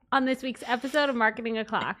on this week's episode of Marketing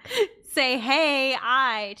O'Clock. Say hey,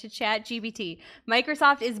 I to ChatGPT.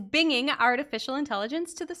 Microsoft is binging artificial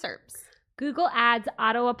intelligence to the SERPs. Google Ads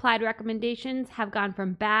auto-applied recommendations have gone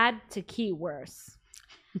from bad to key worse.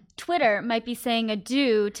 Twitter might be saying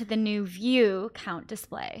adieu to the new view count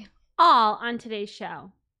display. All on today's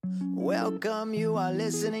show. Welcome, you are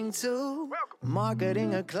listening to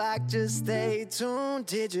Marketing O'Clock. Just stay tuned.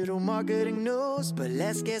 Digital marketing news, but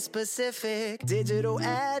let's get specific. Digital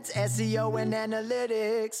ads, SEO and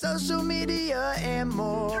analytics, social media and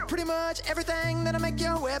more. Pretty much everything that'll make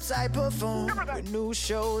your website perform. With new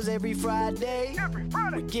shows every Friday.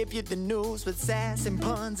 We give you the news with sass and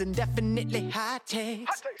puns and definitely hot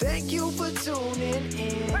takes. Thank you for tuning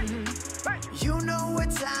in. You know what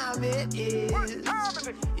time it is.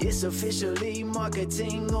 It's officially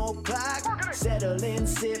Marketing O'Clock. Settle in,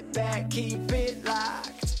 sit back, keep it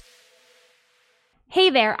locked. Hey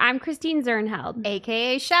there, I'm Christine Zernheld.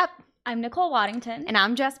 AKA Shep. I'm Nicole Waddington. And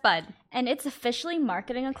I'm Jess Budd. And it's officially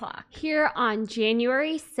Marketing O'Clock. Here on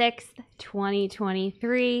January 6th,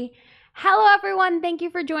 2023. Hello, everyone. Thank you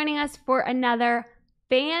for joining us for another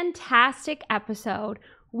fantastic episode.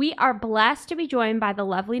 We are blessed to be joined by the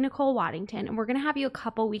lovely Nicole Waddington, and we're going to have you a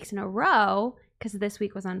couple weeks in a row because this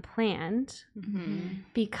week was unplanned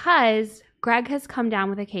because Greg has come down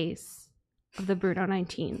with a case of the Bruno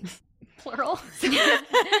 19. Plural. He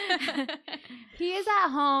is at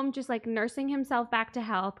home just like nursing himself back to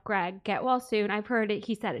health. Greg, get well soon. I've heard it.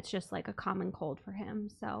 He said it's just like a common cold for him.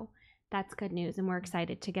 So that's good news, and we're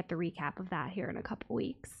excited to get the recap of that here in a couple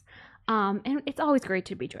weeks. And it's always great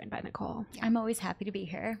to be joined by Nicole. I'm always happy to be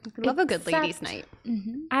here. We love a good ladies' night.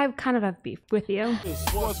 I kind of have beef with you.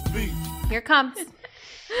 Here it comes.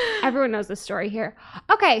 Everyone knows the story here.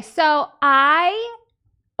 Okay, so I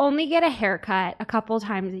only get a haircut a couple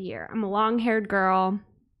times a year. I'm a long-haired girl.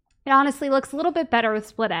 It honestly looks a little bit better with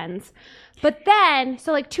split ends. But then,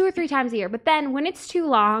 so like 2 or 3 times a year. But then when it's too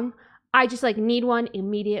long, I just like need one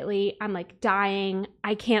immediately. I'm like dying.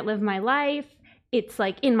 I can't live my life. It's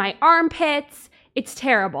like in my armpits. It's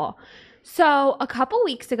terrible. So a couple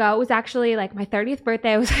weeks ago, it was actually like my 30th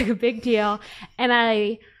birthday. It was like a big deal. And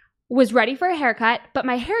I was ready for a haircut, but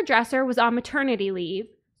my hairdresser was on maternity leave.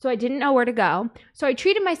 So I didn't know where to go. So I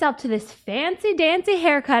treated myself to this fancy dancy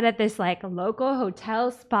haircut at this like local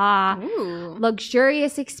hotel spa. Ooh.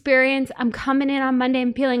 Luxurious experience. I'm coming in on Monday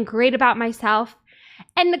and feeling great about myself.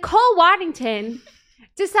 And Nicole Waddington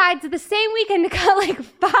decides the same weekend to cut like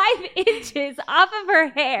 5 inches off of her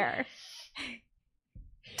hair.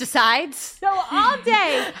 Decides. So all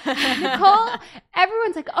day, Nicole,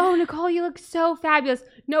 everyone's like, oh, Nicole, you look so fabulous.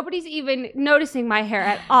 Nobody's even noticing my hair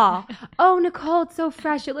at all. Oh, Nicole, it's so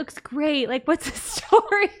fresh. It looks great. Like, what's the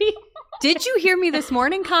story? Did you hear me this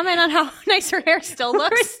morning comment on how nice her hair still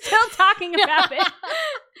looks? We're still talking about it.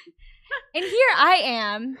 And here I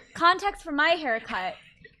am, context for my haircut.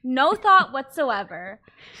 No thought whatsoever.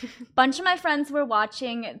 Bunch of my friends were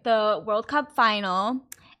watching the World Cup final,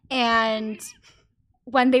 and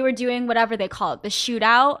when they were doing whatever they call it, the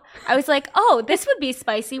shootout, I was like, oh, this would be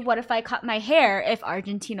spicy. What if I cut my hair if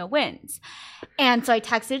Argentina wins? And so I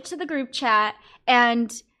texted to the group chat,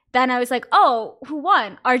 and then I was like, oh, who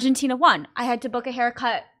won? Argentina won. I had to book a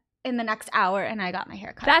haircut in the next hour, and I got my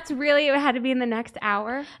haircut. That's really, it had to be in the next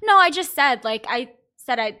hour? No, I just said,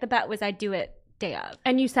 the bet was I'd do it day of.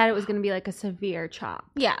 And you said it was going to be like a severe chop.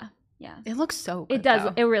 Yeah. It looks so good. It does.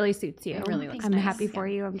 Though. It really suits you. It really looks I'm nice. happy for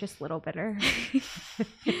you. I'm just a little bitter.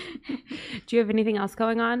 Do you have anything else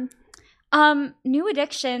going on? New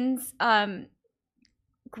addictions.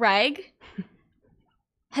 Greg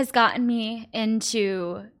has gotten me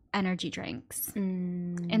into energy drinks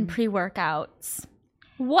and pre-workouts.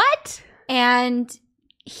 What? And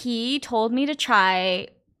he told me to try,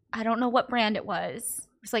 I don't know what brand it was.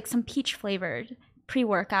 It was like some peach flavored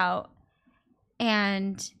pre-workout.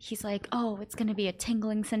 And he's like, oh, it's going to be a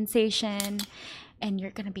tingling sensation and you're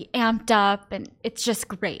going to be amped up and it's just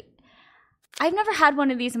great. I've never had one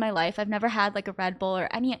of these in my life. I've never had like a Red Bull or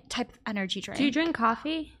any type of energy drink. Do you drink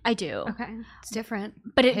coffee? I do. Okay. It's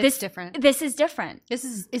different. But It's different. This is different.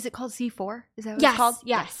 Is it called C4? Is that what Yes, it's called?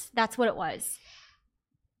 yes. That's what it was.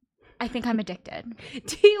 I think I'm addicted.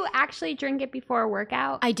 Do you actually drink it before a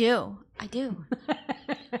workout? I do.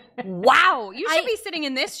 Wow. You should be sitting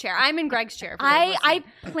in this chair. I'm in Greg's chair. for those I listening.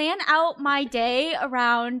 plan out my day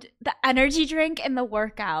around the energy drink and the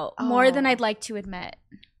workout more than I'd like to admit.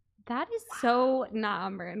 That is so not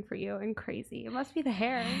on brand for you and crazy. It must be the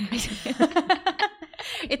hair.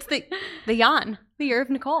 It's the yawn, the year of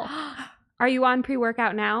Nicole. Are you on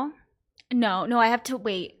pre-workout now? No, I have to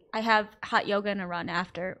wait. I have hot yoga and a run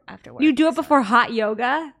after work. You do it before hot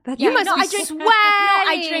yoga? You must be I sweating. No,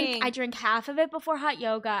 I drink half of it before hot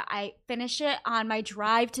yoga. I finish it on my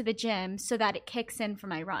drive to the gym so that it kicks in for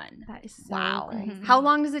my run. That is so Wow. crazy. How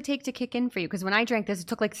long does it take to kick in for you? Because when I drank this, it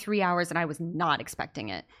took like 3 hours and I was not expecting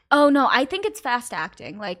it. Oh no, I think it's fast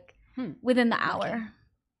acting, like within the hour.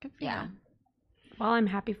 Good for Yeah. you. Well, I'm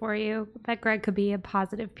happy for you. That Greg could be a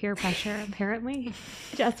positive peer pressure, apparently.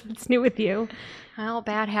 Jess, what's new with you? Well,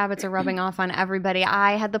 bad habits are rubbing off on everybody.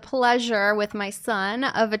 I had the pleasure with my son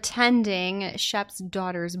of attending Shep's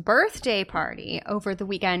daughter's birthday party over the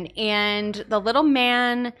weekend, and the little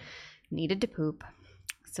man needed to poop.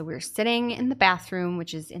 So we were sitting in the bathroom,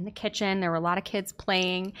 which is in the kitchen. There were a lot of kids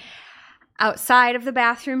playing outside of the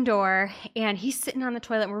bathroom door, and he's sitting on the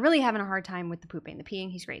toilet. We're really having a hard time with the pooping. The peeing,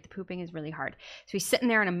 he's great. The pooping is really hard. So he's sitting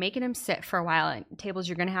there, and I'm making him sit for a while. And tables,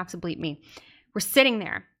 you're going to have to bleep me. We're sitting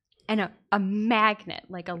there, and a magnet,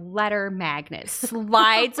 like a letter magnet,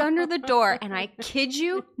 slides under the door, and I kid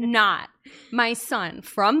you not, my son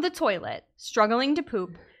from the toilet, struggling to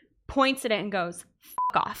poop, points at it and goes,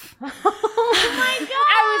 "F off." Oh my God.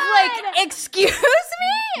 I was like, "Excuse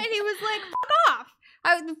me?" And he was like, "F off."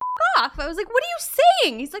 I was, "F off." I was like, "What are you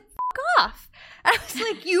saying?" He's like, "F off." I was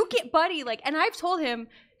like, "You get, buddy." Like, and I've told him,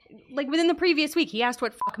 like, within the previous week, he asked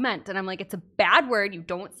what fuck meant. And I'm like, "It's a bad word. You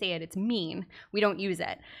don't say it. It's mean. We don't use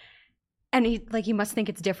it." And he must think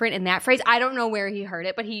it's different in that phrase. I don't know where he heard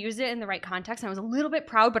it, but he used it in the right context. And I was a little bit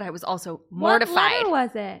proud, but I was also mortified. What letter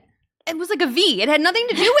was it? It was like a V. It had nothing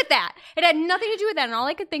to do with that. It had nothing to do with that. And all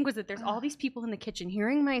I could think was that there's all these people in the kitchen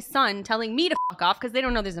hearing my son telling me to fuck off because they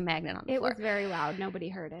don't know there's a magnet on the It floor. was very loud. Nobody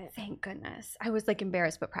heard it. Thank goodness. I was like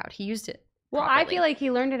embarrassed but proud. He used it. Well, properly. I feel like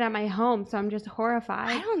he learned it at my home, so I'm just horrified.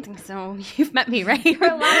 I don't think so. You've met me, right? There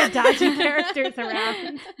are a lot of dodgy characters around.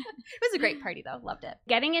 It was a great party, though. Loved it.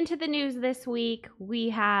 Getting into the news this week, we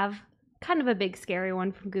have kind of a big scary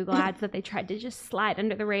one from Google Ads that they tried to just slide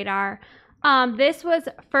under the radar. This was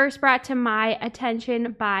first brought to my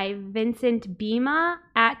attention by Vincent Bima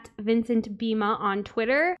at Vincent Bima on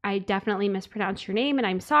Twitter. I definitely mispronounced your name and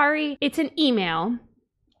I'm sorry. It's an email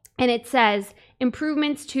and it says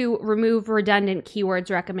improvements to remove redundant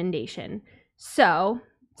keywords recommendation. So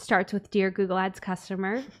it starts with Dear Google Ads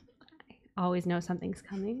customer. Always know something's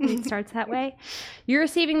coming when it starts that way. You're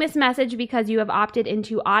receiving this message because you have opted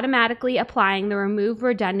into automatically applying the remove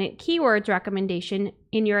redundant keywords recommendation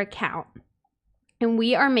in your account. And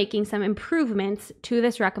we are making some improvements to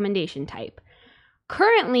this recommendation type.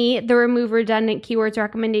 Currently, the remove redundant keywords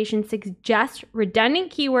recommendation suggests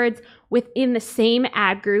redundant keywords within the same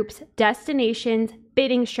ad groups, destinations,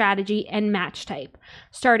 bidding strategy, and match type.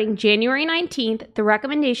 Starting January 19th, the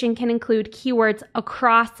recommendation can include keywords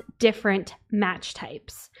across different match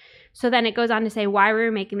types. So then it goes on to say why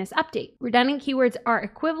we're making this update. Redundant keywords are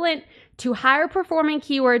equivalent to higher performing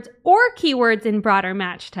keywords or keywords in broader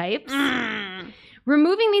match types.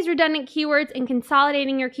 Removing these redundant keywords and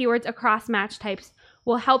consolidating your keywords across match types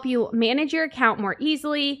will help you manage your account more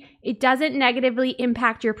easily. It doesn't negatively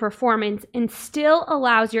impact your performance and still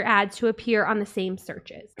allows your ads to appear on the same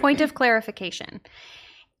searches. Point of clarification.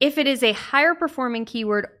 If it is a higher performing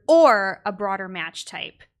keyword or a broader match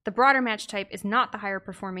type, the broader match type is not the higher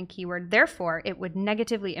performing keyword. Therefore, it would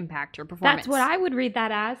negatively impact your performance. That's what I would read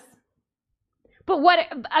that as. But what,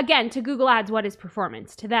 again, to Google Ads, what is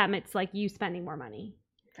performance? To them, it's like you spending more money.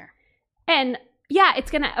 Fair. And yeah, it's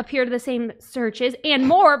going to appear to the same searches and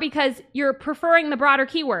more because you're preferring the broader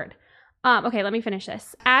keyword. Okay, let me finish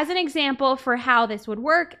this. As an example for how this would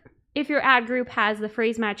work, if your ad group has the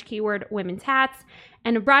phrase match keyword women's hats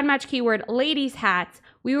and a broad match keyword ladies hats,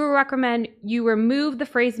 we will recommend you remove the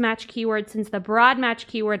phrase match keyword since the broad match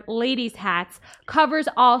keyword ladies hats covers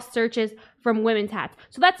all searches from women's hats.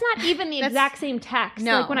 So that's not even the exact same text.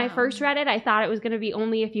 No. Like when I first read it, I thought it was going to be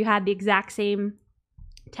only if you had the exact same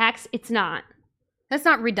text. It's not. That's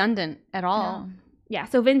not redundant at all. No. Yeah,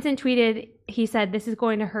 so Vincent tweeted, he said, this is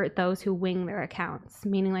going to hurt those who wing their accounts,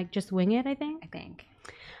 meaning like just wing it, I think.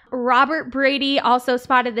 Robert Brady also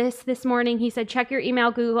spotted this morning. He said, check your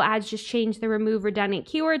email. Google Ads just changed the remove redundant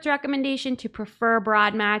keywords recommendation to prefer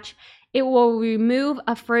broad match. It will remove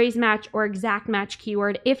a phrase match or exact match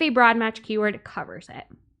keyword if a broad match keyword covers it.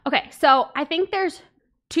 Okay, so I think there's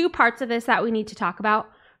two parts of this that we need to talk about.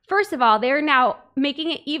 First of all, they're now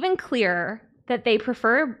making it even clearer that they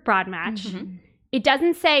prefer broad match. Mm-hmm. It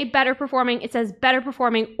doesn't say better performing. It says better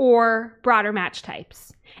performing or broader match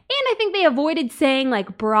types. And I think they avoided saying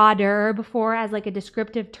like broader before as like a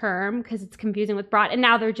descriptive term because it's confusing with broad. And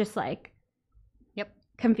now they're just like,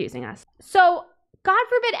 confusing us. So God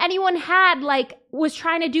forbid anyone was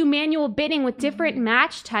trying to do manual bidding with different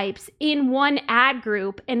match types in one ad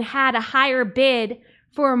group and had a higher bid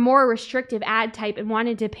for a more restrictive ad type and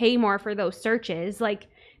wanted to pay more for those searches. Like,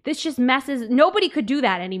 this just messes. Nobody could do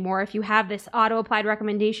that anymore if you have this auto-applied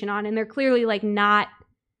recommendation on, and they're clearly like not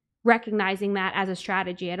recognizing that as a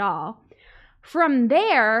strategy at all. From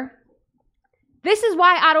there, this is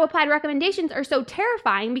why auto-applied recommendations are so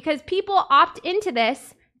terrifying, because people opt into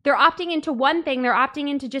this. They're opting into one thing. They're opting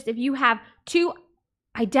into just if you have two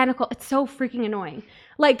identical, it's so freaking annoying.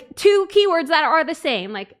 Like two keywords that are the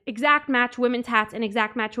same, like exact match women's hats and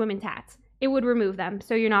exact match women's hats. It would remove them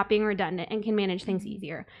so you're not being redundant and can manage things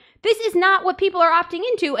easier. This is not what people are opting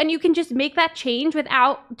into, and you can just make that change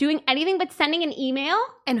without doing anything but sending an email.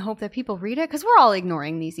 And hope that people read it, because we're all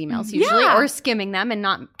ignoring these emails usually, or skimming them and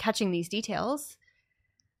not catching these details.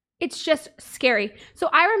 It's just scary. So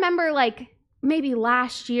I remember like maybe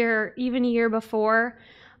last year, even a year before,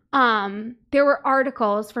 there were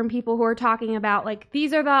articles from people who were talking about like,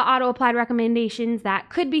 these are the auto-applied recommendations that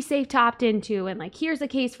could be safe to opt into, and like, here's a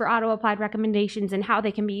case for auto-applied recommendations and how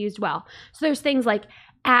they can be used well. So there's things like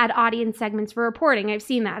add audience segments for reporting. I've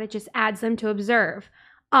seen that. It just adds them to observe.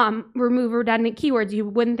 Remove redundant keywords. You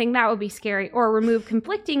wouldn't think that would be scary. Or remove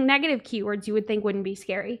conflicting negative keywords you would think wouldn't be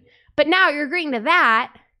scary. But now you're agreeing to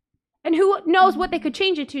that, and who knows what they could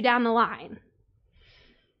change it to down the line.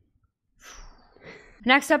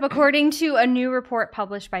 Next up, according to a new report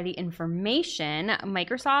published by The Information,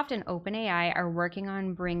 Microsoft and OpenAI are working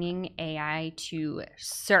on bringing AI to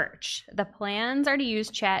search. The plans are to use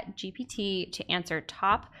ChatGPT to answer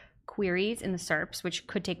top queries in the SERPs, which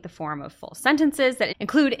could take the form of full sentences that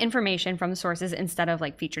include information from the sources instead of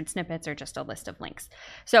like featured snippets or just a list of links.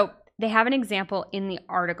 So they have an example in the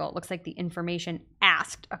article. It looks like The Information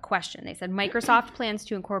asked a question. They said Microsoft plans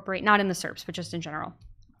to incorporate, not in the SERPs, but just in general,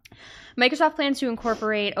 Microsoft plans to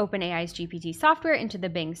incorporate OpenAI's GPT software into the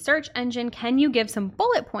Bing search engine. Can you give some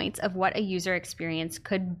bullet points of what a user experience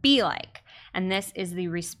could be like? And this is the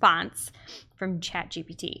response from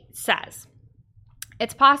ChatGPT. It says,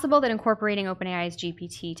 it's possible that incorporating OpenAI's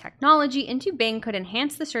GPT technology into Bing could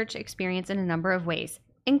enhance the search experience in a number of ways,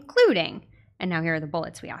 including, and now here are the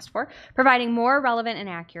bullets we asked for, providing more relevant and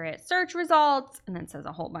accurate search results, and then says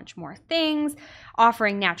a whole bunch more things,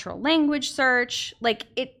 offering natural language search. Like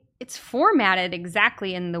it's formatted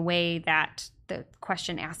exactly in the way that the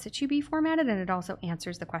question asks it to be formatted, and it also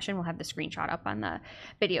answers the question. We'll have the screenshot up on the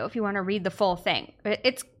video if you want to read the full thing.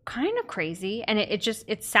 It's kind of crazy, and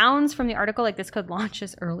it sounds from the article like this could launch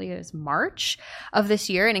as early as March of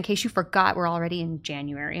this year. And in case you forgot, we're already in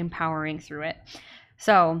January and powering through it.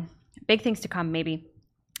 So big things to come, maybe.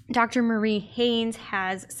 Dr. Marie Haynes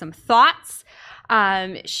has some thoughts.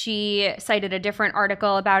 She cited a different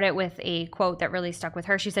article about it with a quote that really stuck with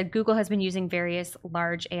her. She said, Google has been using various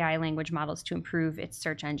large AI language models to improve its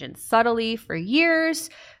search engine subtly for years.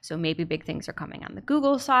 So maybe big things are coming on the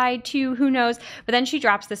Google side too. Who knows? But then she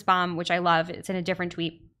drops this bomb, which I love. It's in a different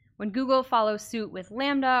tweet. When Google follows suit with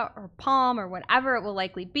Lambda or Palm or whatever it will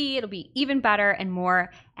likely be, it'll be even better and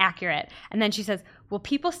more accurate. And then she says, will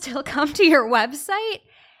people still come to your website?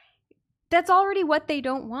 That's already what they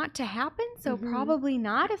don't want to happen, so probably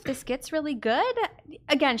not if this gets really good.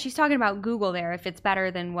 Again, she's talking about Google there, if it's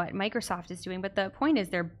better than what Microsoft is doing, but the point is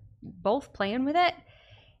they're both playing with it,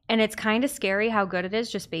 and it's kind of scary how good it is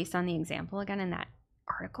just based on the example again in that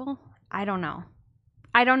article. I don't know.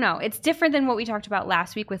 It's different than what we talked about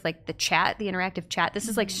last week with like the chat, the interactive chat. This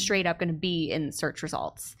is like straight up going to be in search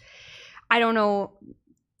results. I don't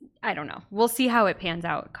know. We'll see how it pans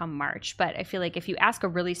out come March. But I feel like if you ask a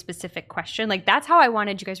really specific question, like that's how I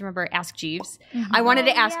wanted, you guys remember Ask Jeeves? I wanted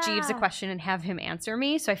to ask Jeeves a question and have him answer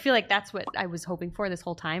me. So I feel like that's what I was hoping for this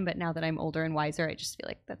whole time. But now that I'm older and wiser, I just feel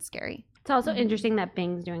like that's scary. It's also interesting that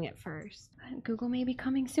Bing's doing it first. Google may be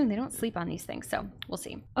coming soon. They don't sleep on these things, so we'll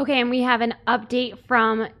see. Okay, and we have an update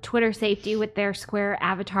from Twitter Safety with their Square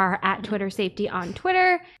avatar at Twitter Safety on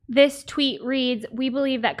Twitter. This tweet reads, we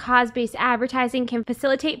believe that cause-based advertising can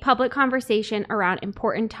facilitate public conversation around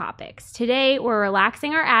important topics. Today, we're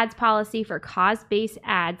relaxing our ads policy for cause-based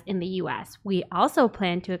ads in the U.S. We also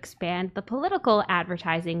plan to expand the political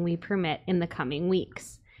advertising we permit in the coming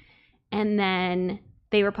weeks. And then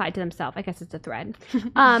they replied to themselves. I guess it's a thread.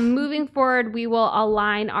 Moving forward, we will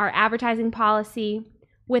align our advertising policy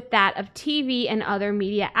with that of TV and other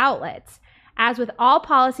media outlets. As with all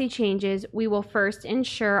policy changes, we will first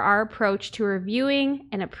ensure our approach to reviewing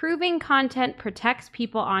and approving content protects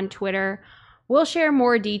people on Twitter. We'll share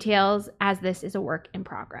more details as this is a work in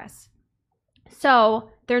progress. So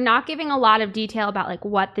they're not giving a lot of detail about like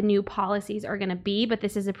what the new policies are going to be, but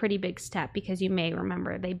this is a pretty big step because you may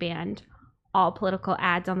remember they banned all political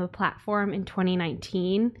ads on the platform in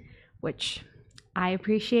 2019, which I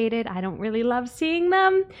appreciate it. I don't really love seeing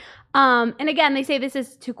them. And again, they say this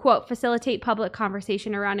is to, quote, facilitate public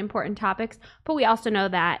conversation around important topics. But we also know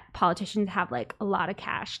that politicians have like a lot of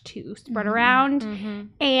cash to spread around.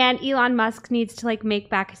 And Elon Musk needs to like make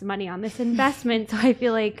back his money on this investment. So I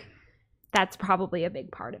feel like that's probably a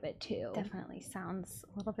big part of it too. Definitely sounds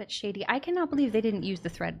a little bit shady. I cannot believe they didn't use the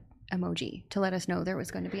thread emoji to let us know there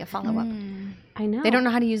was going to be a follow-up. I know. They don't know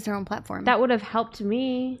how to use their own platform. That would have helped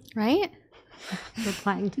me. Right?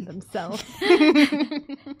 Replying to themselves.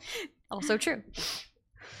 Also true.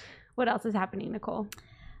 What else is happening, Nicole?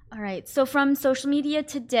 All right. So from social media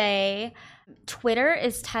today, Twitter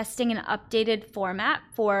is testing an updated format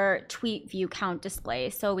for tweet view count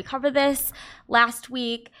display. So we covered this last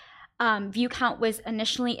week. View count was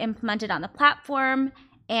initially implemented on the platform,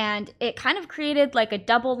 and it kind of created like a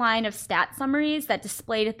double line of stat summaries that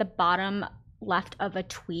displayed at the bottom left of a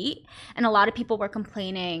tweet. And a lot of people were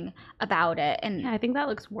complaining about it. And Yeah, I think that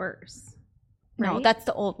looks worse. no, right? that's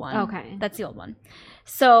the old one. Okay. That's the old one.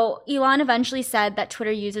 So Elon eventually said that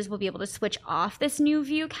Twitter users will be able to switch off this new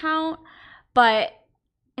view count. But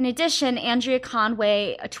in addition, Andrea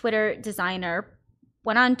Conway, a Twitter designer,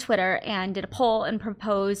 went on Twitter and did a poll and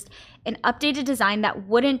proposed an updated design that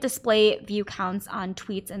wouldn't display view counts on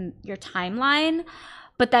tweets in your timeline.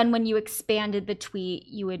 But then when you expanded the tweet,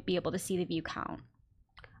 you would be able to see the view count.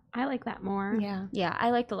 I like that more. Yeah. Yeah, I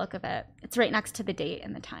like the look of it. It's right next to the date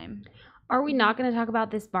and the time. Are we not going to talk about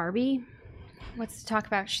this Barbie? What's to talk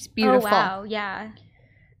about? She's beautiful. Oh, wow. Yeah.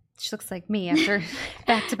 She looks like me after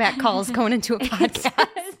back-to-back calls going into a podcast.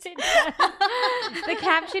 It does. The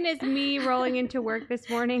caption is me rolling into work this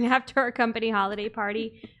morning after our company holiday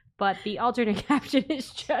party, but the alternate caption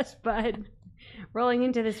is just Bud rolling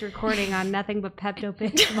into this recording on nothing but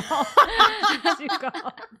Pepto-Bismol.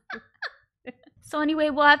 So anyway,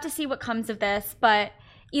 we'll have to see what comes of this, but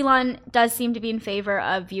Elon does seem to be in favor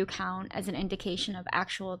of view count as an indication of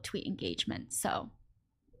actual tweet engagement. So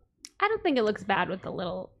I don't think it looks bad with the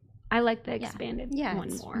little. I like the Yeah. expanded Yeah, one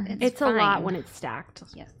it's- more. it's It's a lot fine. when it's stacked.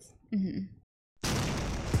 Yes.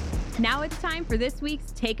 Now it's time for this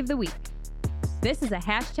week's Take of the Week. This is a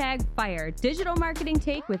hashtag fire digital marketing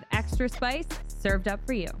take with extra spice served up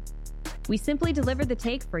for you. We simply deliver the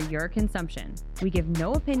take for your consumption. We give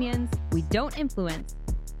no opinions. We don't influence.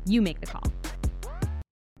 You make the call.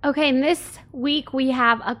 Okay, and this week we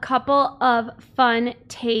have a couple of fun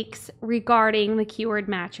takes regarding the keyword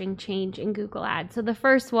matching change in Google Ads. So the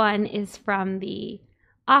first one is from the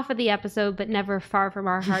off of the episode, but never far from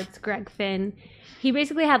our hearts, Greg Finn. He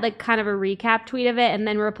basically had like kind of a recap tweet of it and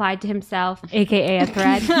then replied to himself, aka a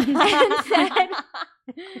thread, and said,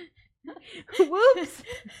 whoops,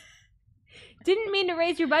 didn't mean to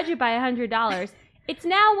raise your budget by $100. It's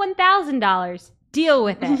now $1,000. Deal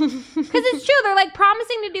with it. Because it's true. They're like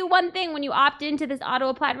promising to do one thing when you opt into this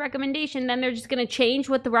auto-applied recommendation. Then they're just going to change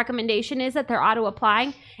what the recommendation is that they're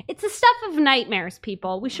auto-applying. It's the stuff of nightmares,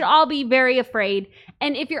 people. We should all be very afraid.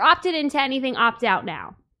 And if you're opted into anything, opt out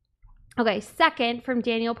now. Okay, second from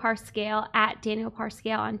Daniel Parscale at Daniel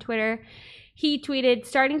Parscale on Twitter. He tweeted,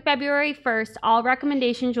 starting February 1st, all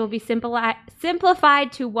recommendations will be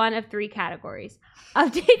simplified to one of three categories.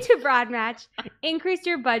 Update to broad match, increase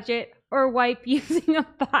your budget, or wipe using a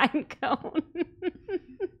pine cone.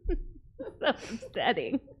 So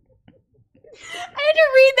upsetting. I had to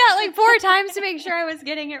read that like 4 times to make sure I was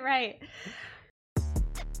getting it right.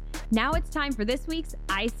 Now it's time for this week's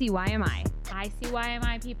ICYMI.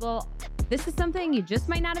 ICYMI, people. This is something you just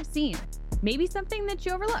might not have seen. Maybe something that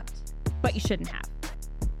you overlooked, but you shouldn't have.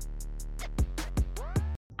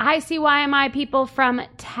 ICYMI, people, from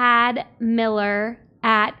Tad Miller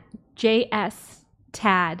at JS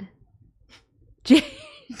Tad.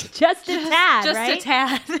 Just a tad, Just right? a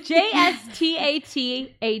tad.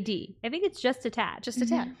 JSTATAD. I think it's just a tad. Just a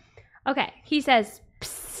tad. Okay. He says,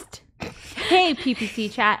 psst. Hey,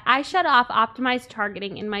 PPC chat. I shut off optimized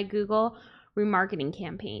targeting in my Google remarketing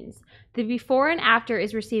campaigns. The before and after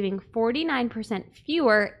is receiving 49%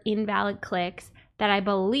 fewer invalid clicks that I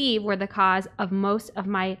believe were the cause of most of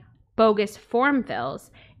my bogus form fills.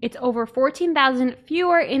 It's over 14,000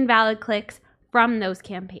 fewer invalid clicks from those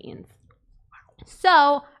campaigns.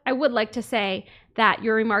 So I would like to say that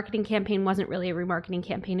your remarketing campaign wasn't really a remarketing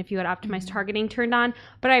campaign if you had optimized targeting turned on,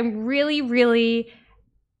 but I'm really, really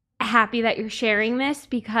happy that you're sharing this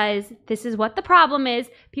because this is what the problem is.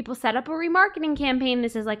 People set up a remarketing campaign.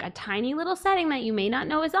 This is like a tiny little setting that you may not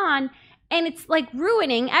know is on, and it's like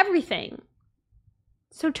ruining everything.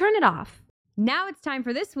 So turn it off. Now it's time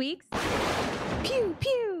for this week's Pew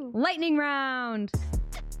Pew Lightning Round.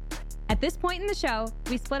 At this point in the show,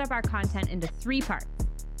 we split up our content into 3 parts: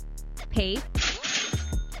 paid,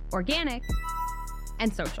 organic,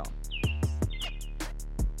 and social.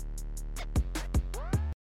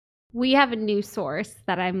 We have a new source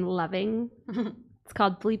that I'm loving. It's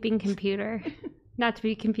called Bleeping Computer. Not to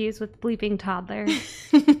be confused with Bleeping Toddler,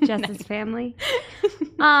 Jess's family.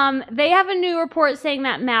 They have a new report saying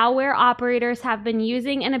that malware operators have been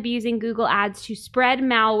using and abusing Google Ads to spread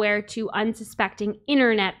malware to unsuspecting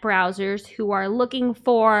internet browsers who are looking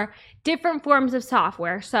for different forms of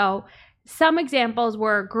software. So some examples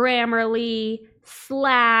were Grammarly,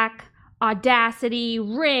 Slack, Audacity,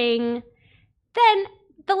 Ring. Then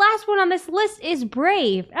the last one on this list is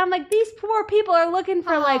Brave. And I'm like, these poor people are looking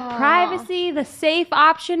for like privacy, the safe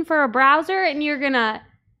option for a browser, and you're gonna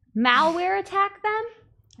malware attack them?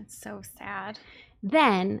 That's so sad.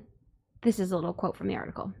 Then, this is a little quote from the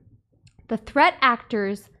article. The threat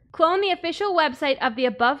actors clone the official website of the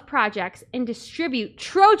above projects and distribute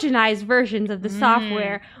Trojanized versions of the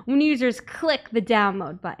software when users click the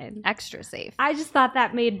download button. Extra safe. I just thought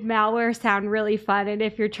that made malware sound really fun. And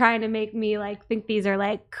if you're trying to make me like think these are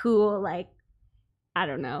like cool, like, I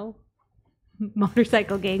don't know,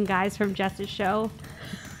 motorcycle gang guys from Jess's show.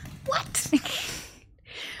 What?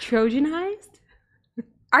 Trojanized?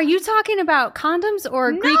 Are you talking about condoms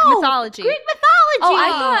or Greek mythology? Greek mythology.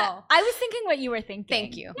 Oh, I was thinking what you were thinking.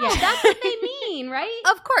 Thank you. No, that's what they mean, right?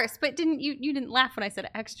 Of course, but you didn't laugh when I said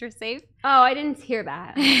extra safe? Oh, I didn't hear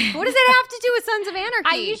that. What does it have to do with Sons of Anarchy?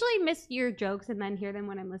 I usually miss your jokes and then hear them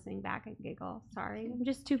when I'm listening back and giggle. Sorry. I'm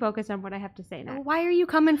just too focused on what I have to say now. Why are you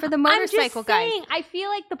coming for the I'm motorcycle just guys? saying, I feel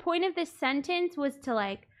like the point of this sentence was to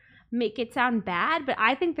like make it sound bad, but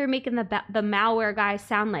I think they're making the malware guys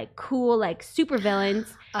sound like cool, like super villains.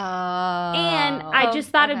 And I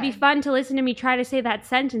just thought it'd be fun to listen to me try to say that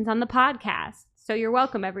sentence on the podcast. So you're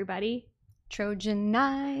welcome, everybody.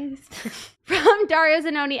 Trojanized. From Dario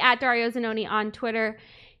Zanoni at Dario Zanoni on Twitter.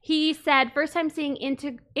 He said, first time seeing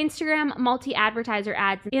Instagram multi-advertiser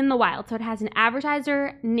ads in the wild. So it has an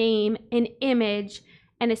advertiser name, an image,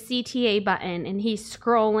 and a CTA button. And he's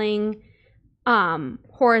scrolling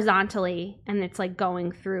horizontally, and it's like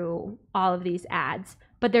going through all of these ads.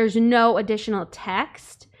 But there's no additional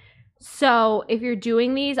text. So if you're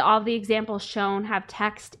doing these, all of the examples shown have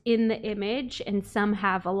text in the image, and some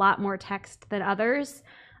have a lot more text than others.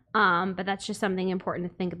 But that's just something important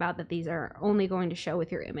to think about, that these are only going to show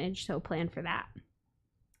with your image. So plan for that.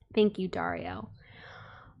 Thank you, Dario.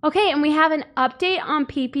 Okay, and we have an update on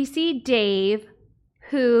PPC Dave,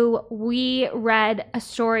 who we read a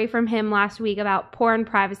story from him last week about porn,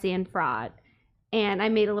 privacy, and fraud. And I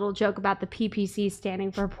made a little joke about the PPC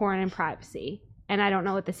standing for porn and privacy. And I don't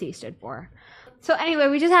know what the C stood for. So anyway,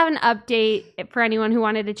 we just have an update for anyone who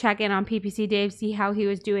wanted to check in on PPC Dave, see how he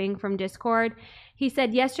was doing from Discord. He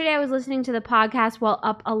said, yesterday I was listening to the podcast while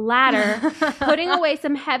up a ladder, putting away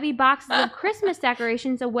some heavy boxes of Christmas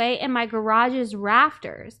decorations away in my garage's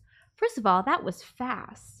rafters. First of all, that was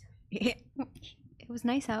fast. It was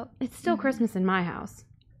nice out. It's still Christmas in my house.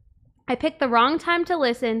 I picked the wrong time to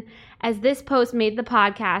listen, as this post made the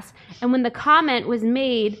podcast. And when the comment was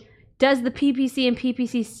made, does the PPC and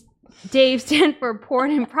PPC Dave stand for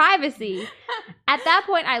porn and privacy? At that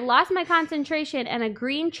point, I lost my concentration, and a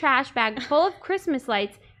green trash bag full of Christmas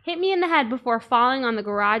lights hit me in the head before falling on the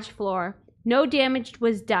garage floor. No damage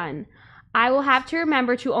was done. I will have to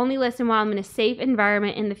remember to only listen while I'm in a safe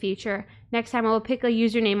environment in the future. Next time I will pick a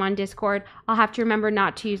username on Discord. I'll have to remember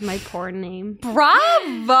not to use my porn name.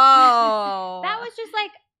 Bravo! That was just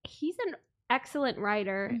like, he's an excellent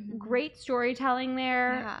writer. Mm-hmm. Great storytelling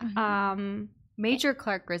there. Yeah. Major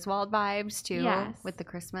Clark Griswold vibes too, Yes. with the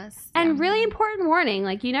Christmas. And really important warning.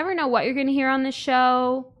 Like, you never know what you're going to hear on this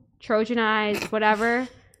show. Trojanized, whatever.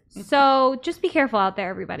 So just be careful out there,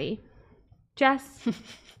 everybody. Jess?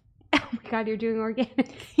 Oh my God, you're doing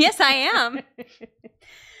organic. Yes, I am.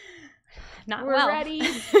 Not We're well. ready.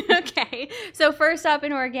 Okay. So first up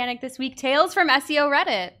in organic this week, Tales from SEO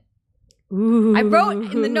Reddit. Ooh. I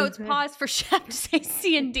wrote in the notes, pause for Shep to say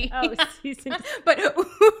C and D. Oh, season. But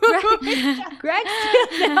Greg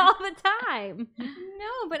steals it all the time.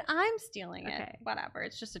 no, but I'm stealing it. Okay. Whatever.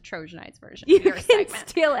 It's just a Trojanized version You of your can segment.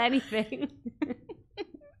 steal anything.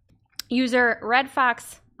 User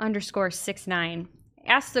redfox_69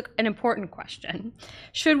 asks an important question.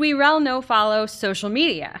 Should we rel no follow social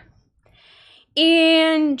media?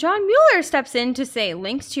 And John Mueller steps in to say,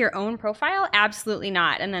 links to your own profile? Absolutely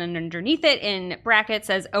not. And then underneath it in brackets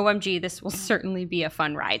says, OMG, this will certainly be a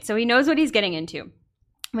fun ride. So he knows what he's getting into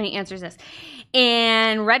when he answers this.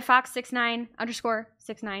 And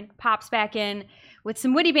redfox69_69 pops back in with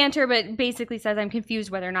some witty banter, but basically says, I'm confused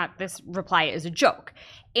whether or not this reply is a joke.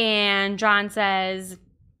 And John says,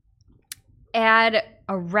 add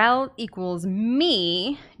a rel equals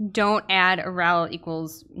me. Don't add a rel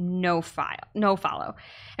equals no follow.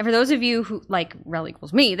 And for those of you who like rel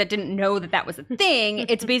equals me that didn't know that that was a thing,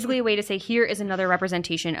 it's basically a way to say here is another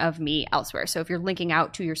representation of me elsewhere. So if you're linking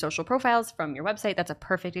out to your social profiles from your website, that's a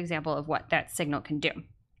perfect example of what that signal can do.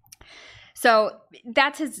 So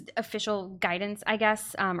that's his official guidance, I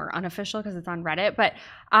guess, or unofficial because it's on Reddit. But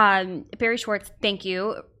Barry Schwartz, thank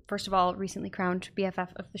you. First of all, recently crowned BFF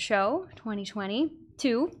of the show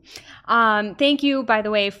 2022. Thank you, by the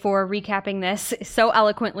way, for recapping this so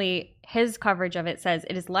eloquently. His coverage of it says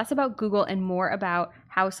it is less about Google and more about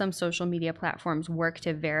how some social media platforms work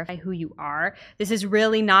to verify who you are. This is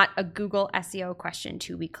really not a Google SEO question,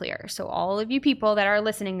 to be clear. So all of you people that are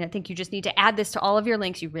listening that think you just need to add this to all of your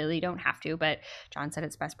links, you really don't have to. But John said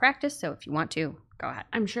it's best practice. So if you want to, go ahead.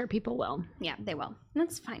 I'm sure people will. Yeah, they will. And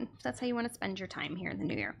that's fine. If that's how you want to spend your time here in the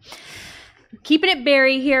new year. Keeping it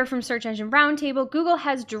Barry here from Search Engine Roundtable, Google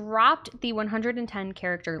has dropped the 110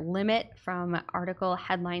 character limit from article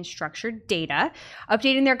headline structured data,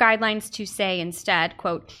 updating their guidelines to say instead,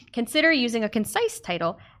 quote, consider using a concise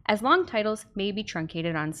title as long titles may be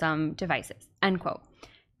truncated on some devices, end quote.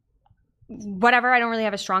 Whatever, I don't really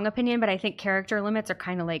have a strong opinion, but I think character limits are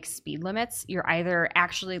kind of like speed limits. You're either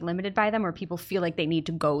actually limited by them or people feel like they need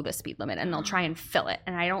to go the speed limit and they'll try and fill it.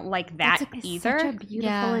 And I don't like that either. Such a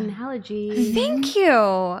beautiful analogy. Thank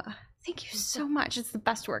you. Thank you so much. It's the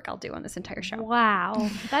best work I'll do on this entire show. Wow,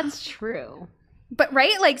 that's true. But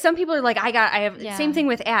right, like some people are like, same thing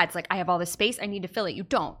with ads. Like I have all this space, I need to fill it. You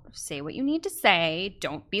don't. Say what you need to say.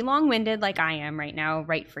 Don't be long-winded like I am right now.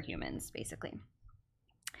 Write for humans, basically.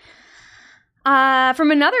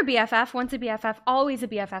 From another BFF, once a BFF, always a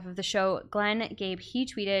BFF of the show, Glenn Gabe, he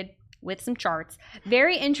tweeted with some charts.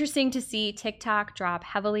 Very interesting to see TikTok drop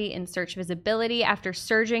heavily in search visibility after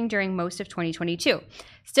surging during most of 2022.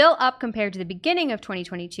 Still up compared to the beginning of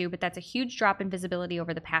 2022, but that's a huge drop in visibility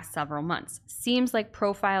over the past several months. Seems like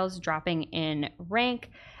profiles dropping in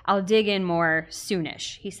rank. I'll dig in more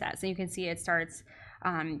soonish, he says. And you can see it starts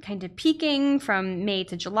kind of peaking from May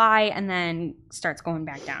to July and then starts going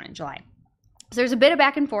back down in July. So there's a bit of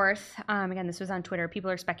back and forth. Again, this was on Twitter. People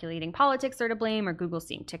are speculating politics are to blame or Google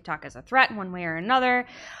seeing TikTok as a threat one way or another,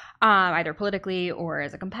 either politically or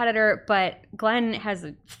as a competitor. But Glenn has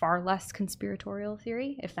a far less conspiratorial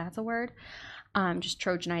theory, if that's a word. Just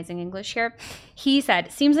Trojanizing English here. He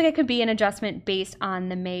said, seems like it could be an adjustment based on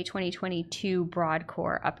the May 2022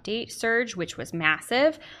 Broadcore update surge, which was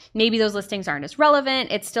massive. Maybe those listings aren't as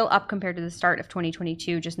relevant. It's still up compared to the start of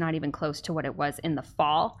 2022, just not even close to what it was in the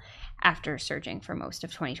fall after surging for most of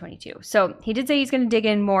 2022. So he did say he's going to dig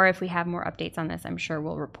in more. If we have more updates on this, I'm sure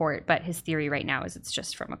we'll report. But his theory right now is it's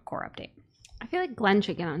just from a core update. I feel like Glenn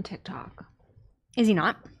should get on TikTok. Is he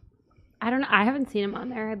not? I don't know. I haven't seen him on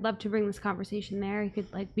there. I'd love to bring this conversation there. He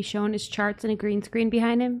could like be showing his charts and a green screen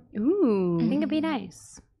behind him. Ooh. I think it'd be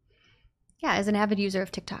nice. Yeah, as an avid user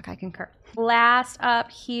of TikTok, I concur. Last up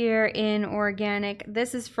here in organic,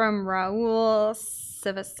 this is from Raul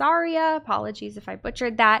Sivasaria. Apologies if I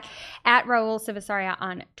butchered that. At Raul Sivasaria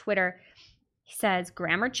on Twitter. He says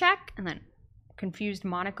grammar check and then confused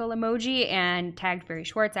monocle emoji and tagged Barry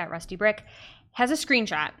Schwartz at Rusty Brick. Has a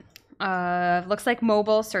screenshot of looks like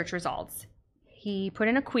mobile search results. He put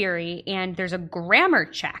in a query and there's a grammar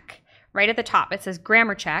check right at the top. It says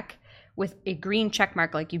grammar check with a green check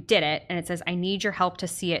mark like you did it, and it says I need your help to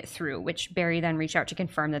see it through, which Barry then reached out to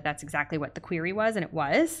confirm that that's exactly what the query was, and it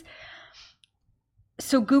was.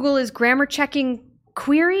 So Google is grammar checking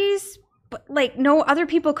queries, but like no other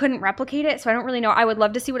people couldn't replicate it, so I don't really know. I would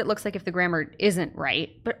love to see what it looks like if the grammar isn't right,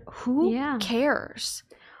 but who cares?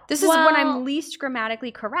 This is when I'm least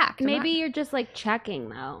grammatically correct. Maybe you're just like checking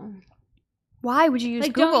though. Why would you use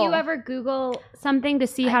like, Google? Don't you ever Google something to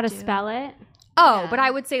see how to spell it? Oh, but I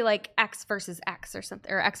would say like X versus X or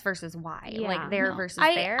something, or X versus Y, like there versus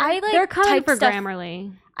there. I like they're coming for stuff,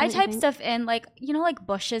 Grammarly. I type stuff in like, you know, like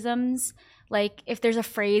Bushisms. Like if there's a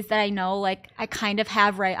phrase that I know, like I kind of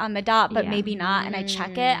have right on the dot, but maybe not, and I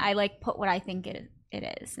check it. I like put what I think it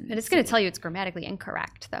is. But it's going to tell you it's grammatically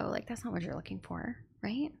incorrect, though. Like that's not what you're looking for,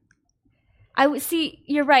 right? I would see.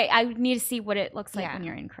 You're right. I would need to see what it looks like when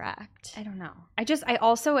you're incorrect. I don't know. I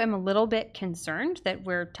also am a little bit concerned that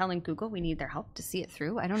we're telling Google we need their help to see it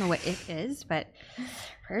through. I don't know what it is, but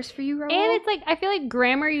prayers for you, Raul. And it's like I feel like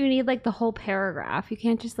grammar, you need like the whole paragraph. You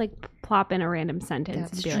can't just like plop in a random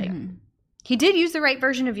sentence and be like. He did use the right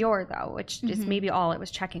version of your though, which is maybe all it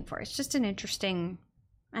was checking for. It's just an interesting.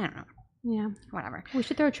 I don't know. Yeah. Whatever. We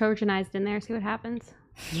should throw Trojanized in there, see what happens.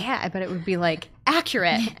 Yeah, I bet it would be like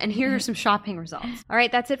accurate. And here are some shopping results. All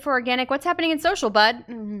right, that's it for organic. What's happening in social, bud?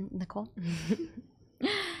 Nicole.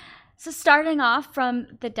 So starting off from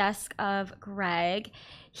the desk of Greg,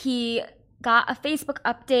 he got a Facebook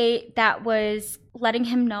update that was letting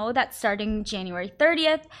him know that starting January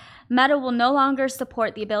 30th, Meta will no longer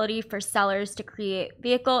support the ability for sellers to create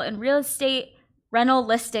vehicle and real estate rental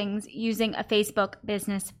listings using a Facebook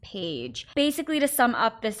business page. Basically, to sum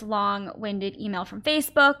up this long-winded email from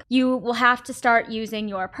Facebook, you will have to start using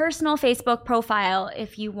your personal Facebook profile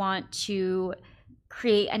if you want to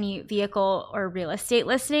create any vehicle or real estate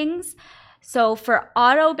listings. So for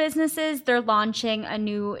auto businesses, they're launching a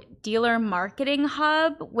new dealer marketing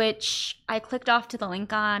hub, which I clicked off to the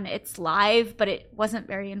link on. It's live, but it wasn't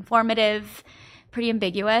very informative, pretty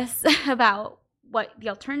ambiguous about what the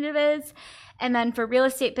alternative is. And then for real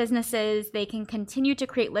estate businesses, they can continue to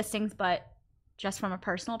create listings, but just from a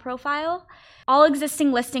personal profile. All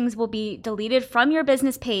existing listings will be deleted from your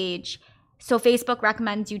business page, so Facebook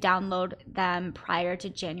recommends you download them prior to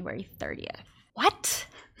January 30th. What?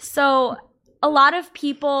 So a lot of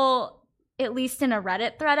people, at least in a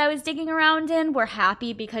Reddit thread I was digging around in, were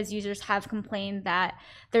happy because users have complained that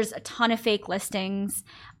there's a ton of fake listings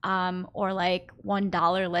or like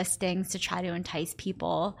 $1 listings to try to entice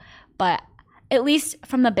people. But at least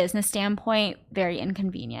from the business standpoint, very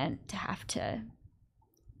inconvenient to have to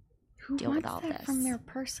deal with all this. From their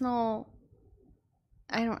personal...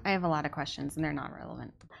 I have a lot of questions and they're not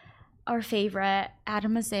relevant. Our favorite,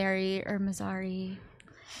 Adam Mazzari,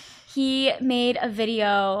 he made a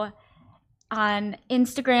video on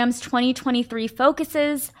Instagram's 2023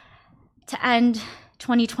 focuses to end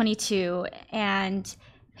 2022. And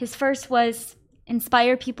his first was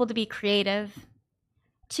inspire people to be creative.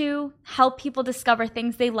 2, help people discover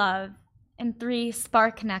things they love. And 3,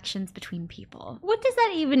 spark connections between people. What does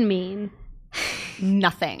that even mean?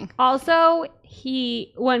 Nothing. Also,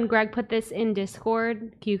 when Greg put this in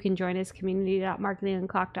Discord, you can join his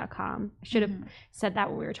community.marketingandclock.com. I should have said that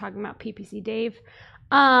when we were talking about PPC Dave.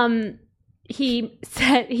 He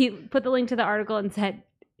put the link to the article and said,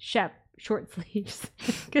 Shep, short sleeves.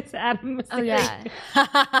 Because Adam was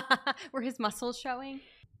Were his muscles showing?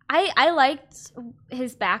 I liked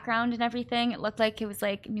his background and everything. It looked like it was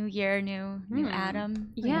like new year, new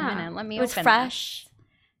Adam. Wait a minute, let me It was open fresh.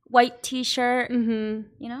 White t-shirt, you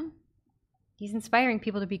know? He's inspiring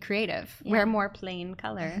people to be creative. Yeah. Wear more plain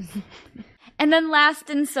colors. And then last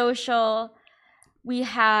in social, we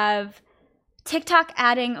have TikTok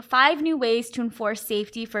adding 5 new ways to enforce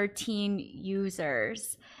safety for teen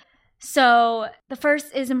users. So the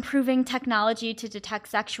first is improving technology to detect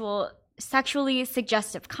sexually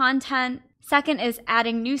suggestive content. Second is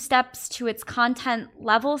adding new steps to its content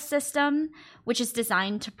level system, which is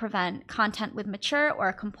designed to prevent content with mature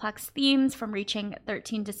or complex themes from reaching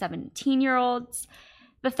 13 to 17-year-olds.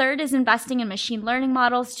 The third is investing in machine learning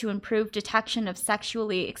models to improve detection of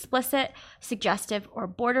sexually explicit, suggestive, or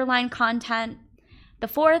borderline content. The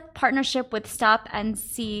fourth, partnership with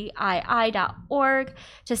StopNCII.org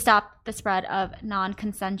to stop the spread of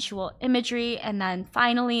non-consensual imagery. And then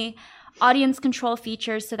finally, audience control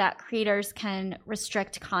features so that creators can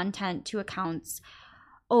restrict content to accounts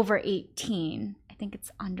over 18. I think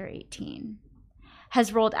it's under 18.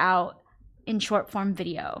 Has rolled out in short form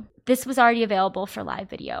video. This was already available for live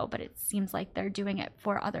video, but it seems like they're doing it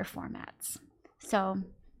for other formats. So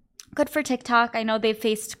good for TikTok. I know they've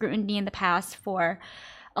faced scrutiny in the past for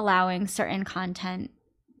allowing certain content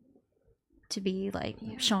to be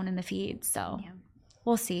shown in the feed. So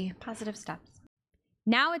we'll see. Positive steps.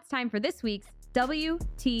 Now it's time for this week's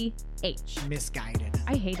WTH. Misguided.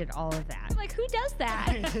 I hated all of that. like, who does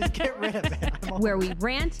that? Just get rid of it. Where we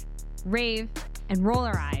rant, rave, and roll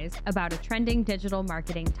our eyes about a trending digital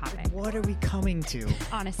marketing topic. What are we coming to?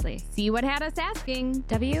 Honestly. See what had us asking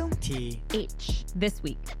T. this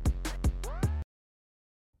week.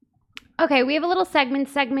 Okay, we have a little segment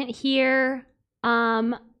here.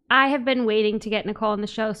 I have been waiting to get Nicole on the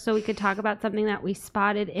show so we could talk about something that we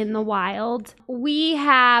spotted in the wild. We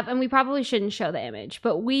have, and we probably shouldn't show the image,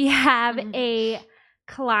 but we have a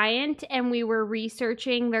client and we were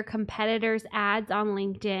researching their competitors' ads on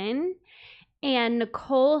LinkedIn. And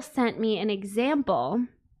Nicole sent me an example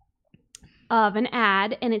of an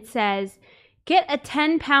ad and it says, get a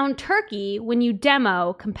 10-pound turkey when you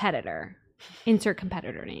demo competitor. Insert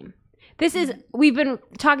competitor name. We've been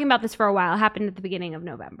talking about this for a while. It happened at the beginning of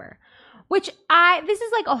November, this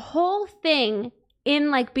is like a whole thing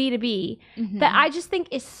in like B2B that I just think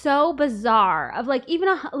is so bizarre of like, even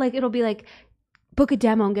it'll be like, book a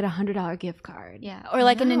demo and get $100 gift card. Yeah. Or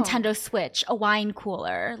like a Nintendo Switch, a wine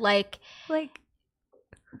cooler, like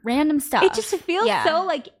random stuff. It just feels so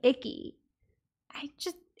like icky.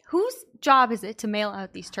 Whose job is it to mail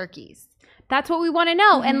out these turkeys? That's what we want to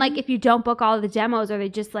know. And like, if you don't book all the demos, are they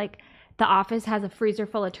just like the office has a freezer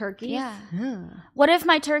full of turkeys. Yeah. What if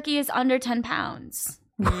my turkey is under 10 pounds?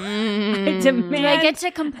 I demand. Do I get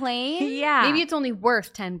to complain? Yeah. Maybe it's only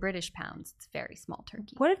worth 10 British pounds. It's a very small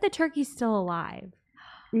turkey. What if the turkey's still alive?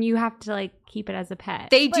 And you have to like keep it as a pet.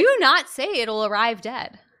 They do not say it'll arrive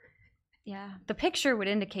dead. Yeah. The picture would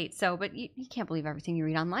indicate so, but you can't believe everything you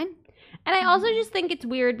read online. And I also just think it's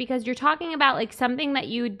weird because you're talking about like something that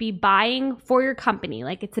you would be buying for your company,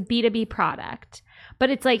 like it's a B2B product, but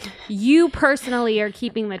it's like you personally are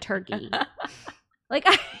keeping the turkey. Like,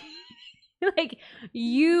 like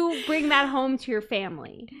you bring that home to your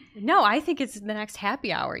family. No, I think it's the next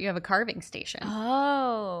happy hour. You have a carving station.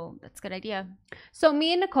 Oh, that's a good idea. So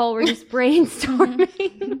me and Nicole were just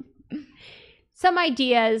brainstorming some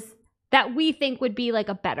ideas that we think would be like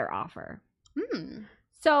a better offer.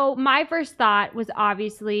 So my first thought was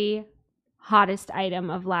obviously hottest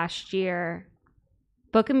item of last year.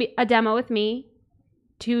 Book a demo with me,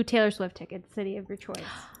 2 Taylor Swift tickets, city of your choice.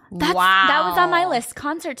 That was on my list.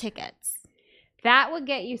 Concert tickets. That would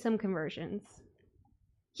get you some conversions.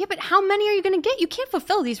 Yeah, but how many are you going to get? You can't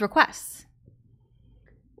fulfill these requests.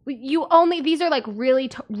 These are like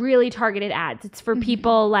really targeted ads. It's for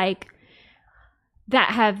people like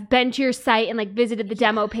that have been to your site and like visited the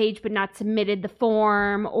demo page but not submitted the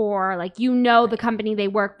form, or like the company they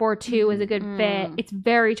work for too is a good fit. It's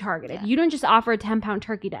very targeted. Yeah. You don't just offer a 10-pound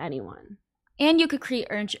turkey to anyone. And you could create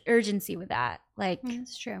urgency with that, like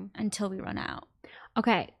That's true. until we run out.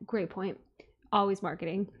 Okay, great point. Always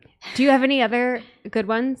marketing. Do you have any other good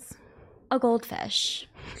ones? A goldfish.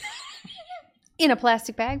 In a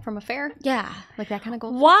plastic bag from a fair? Yeah. Like that kind of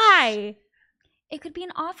goldfish? Why? It could be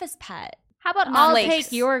an office pet. How about I'll Flakes.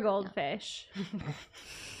 take your goldfish?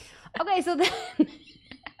 Okay, so then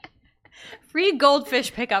Free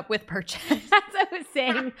goldfish pickup with purchase. that's what I was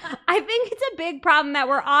saying. I think it's a big problem that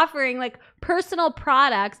we're offering like personal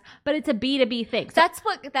products, but it's a B2B thing. So That's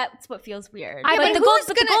what feels weird. I- but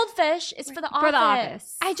but the goldfish is for the office. for the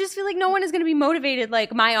office. I just feel like no one is going to be motivated.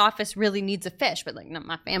 Like, my office really needs a fish, but like, no,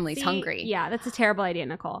 my family's See, hungry. Yeah, that's a terrible idea,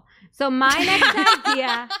 Nicole. So my next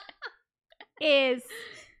idea is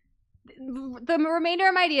the remainder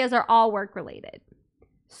of my ideas are all work related.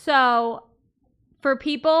 So for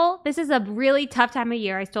people, this is a really tough time of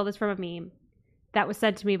year. I stole this from a meme that was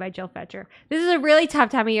sent to me by Jill Fetcher. This is a really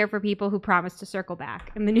tough time of year for people who promise to circle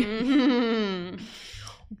back in the new.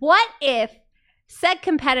 What if said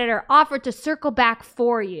competitor offered to circle back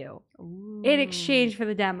for you in exchange for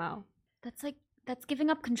the demo? That's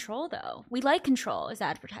giving up control, though. We like control as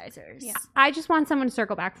advertisers. Yeah. I just want someone to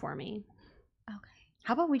circle back for me. Okay.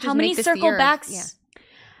 How about we just How many make this the circle year of- backs Yeah.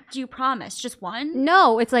 do you promise? Just one?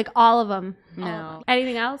 No, it's like all of them. No.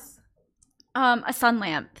 Anything else? A sun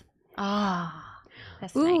lamp. Ah,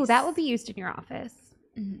 that's Ooh, nice. that would be used in your office.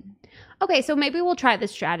 Mm-hmm. Okay, so maybe we'll try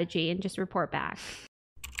this strategy and just report back.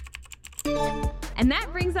 And that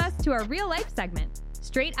brings us to our real life segment.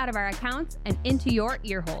 Straight out of our accounts and into your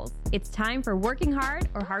ear holes. It's time for Working Hard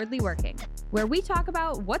or Hardly Working, where we talk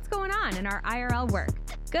about what's going on in our IRL work.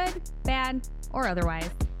 Good, bad, or otherwise.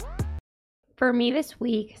 For me this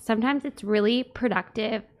week, sometimes it's really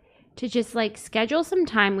productive to just like schedule some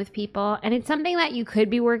time with people. And it's something that you could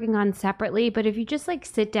be working on separately, but if you just like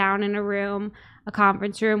sit down in a room, a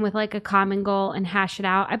conference room with like a common goal and hash it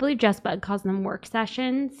out, I believe Jess Bud calls them work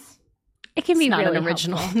sessions. It can It's be not really an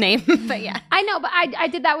original helpful. name, but yeah. I know, but I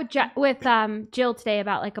did that with Jill today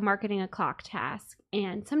about like a marketing a clock task.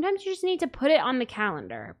 And sometimes you just need to put it on the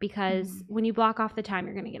calendar because when you block off the time,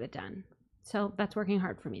 you're going to get it done. So that's working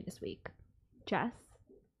hard for me this week. Jess?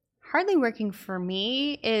 Hardly working for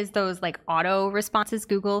me is those like auto responses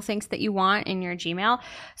Google thinks that you want in your Gmail.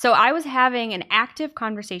 So I was having an active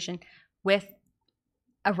conversation with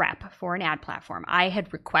a rep for an ad platform. I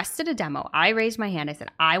had requested a demo. I raised my hand. I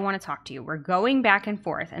said, I want to talk to you. We're going back and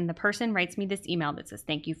forth. And the person writes me this email that says,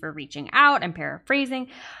 thank you for reaching out. I'm paraphrasing.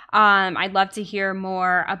 I'd love to hear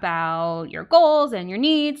more about your goals and your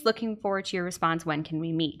needs. Looking forward to your response. When can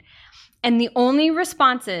we meet? And the only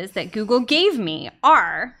responses that Google gave me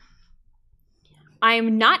are, I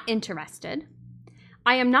am not interested.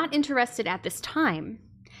 I am not interested at this time.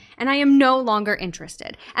 And I am no longer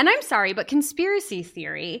interested. And I'm sorry, but conspiracy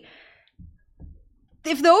theory,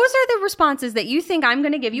 if those are the responses that you think I'm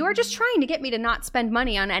going to give, you are just trying to get me to not spend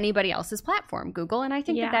money on anybody else's platform, Google. And I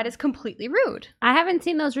think that is completely rude. I haven't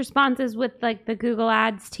seen those responses with like the Google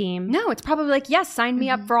Ads team. No, it's probably like, yes, sign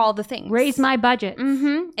me up for all the things. Raise my budget.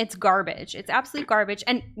 It's garbage. It's absolute garbage.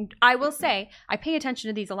 And I will say, I pay attention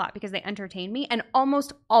to these a lot because they entertain me. And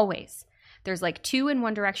almost always, there's like 2 in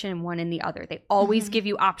one direction and 1 in the other. They always give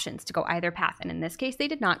you options to go either path. And in this case, they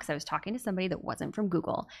did not, because I was talking to somebody that wasn't from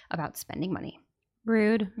Google about spending money.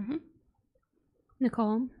 Rude.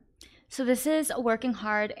 Nicole? So this is working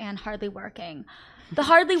hard and hardly working. The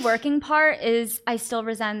hardly working part is I still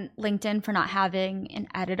resent LinkedIn for not having an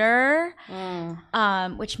editor,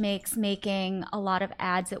 which makes making a lot of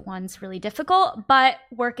ads at once really difficult. But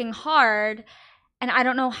working hard, and I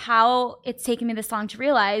don't know how it's taken me this long to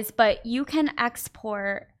realize, but you can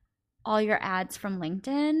export all your ads from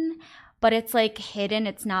LinkedIn, but it's like hidden.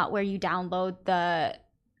 It's not where you download the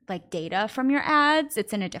like data from your ads.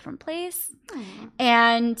 It's in a different place.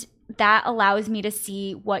 And that allows me to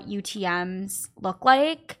see what UTMs look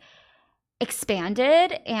like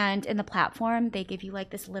expanded, and in the platform they give you like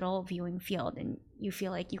this little viewing field and you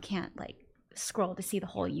feel like you can't like scroll to see the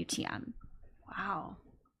whole UTM. Wow.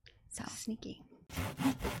 So Sneaky.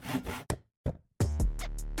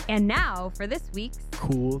 And now for this week's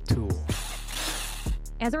Cool Tool.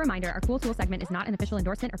 As a reminder, our Cool Tool segment is not an official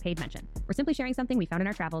endorsement or paid mention. We're simply sharing something we found in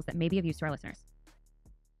our travels that may be of use to our listeners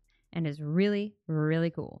and is really,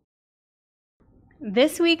 really cool.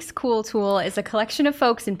 This week's Cool Tool is a collection of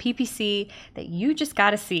folks in PPC that you just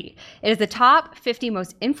gotta see. It is the top 50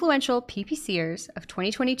 most influential PPCers of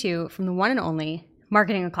 2022 from the one and only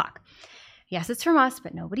Marketing O'Clock. Yes, it's from us,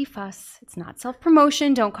 but nobody fuss. It's not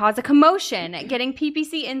self-promotion. Don't cause a commotion. Getting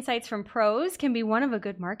PPC insights from pros can be one of a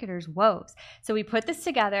good marketer's woes. So we put this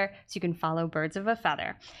together so you can follow birds of a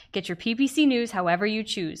feather. Get your PPC news however you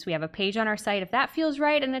choose. We have a page on our site if that feels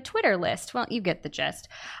right, and a Twitter list. Well, you get the gist.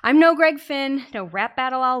 I'm no Greg Finn. No rap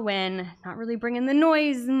battle I'll win. Not really bringing the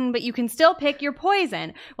noise, but you can still pick your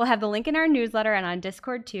poison. We'll have the link in our newsletter and on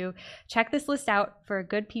Discord too. Check this list out for a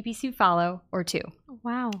good PPC follow or two.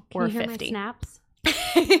 Wow. Can Or you hear 50. my snaps?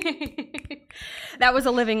 That was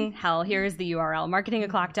a living hell. Here is the URL,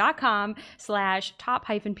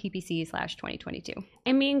 marketingoclock.com/top-ppc/2022.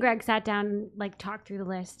 And me and Greg sat down and like talked through the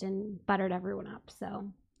list and buttered everyone up. So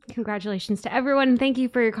congratulations to everyone. And thank you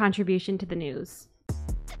for your contribution to the news.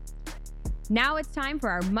 Now it's time for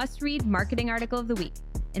our must-read marketing article of the week.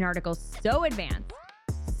 An article so advanced,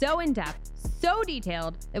 so in-depth, so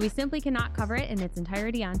detailed that we simply cannot cover it in its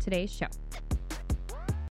entirety on today's show.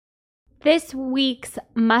 This week's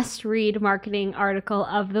must-read marketing article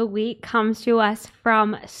of the week comes to us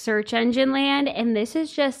from Search Engine Land, and this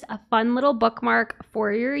is just a fun little bookmark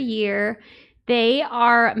for your year. They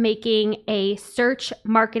are making a search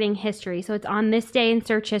marketing history. So it's on this day in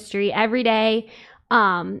search history every day.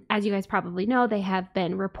 As you guys probably know, they have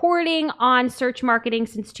been reporting on search marketing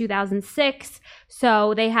since 2006.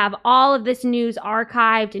 So they have all of this news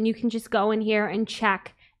archived, and you can just go in here and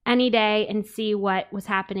check any day and see what was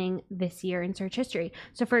happening this year in search history.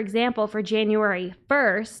 So for example, for January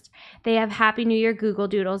 1st, they have Happy New Year Google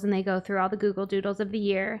Doodles, and they go through all the Google Doodles of the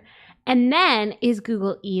year. And then, is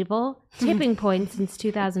Google evil? Tipping point since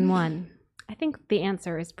 2001. I think the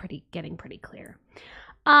answer is getting pretty clear.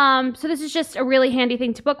 So this is just a really handy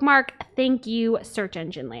thing to bookmark. Thank you, Search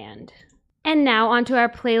Engine Land. And now onto our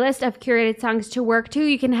playlist of curated songs to work to.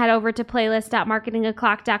 You can head over to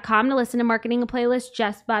playlist.marketingoclock.com to listen to Marketing a Playlist.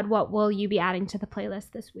 Jess, Bud, what will you be adding to the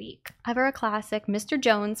playlist this week? Ever a classic, Mr.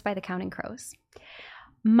 Jones by the Counting Crows.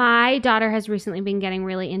 My daughter has recently been getting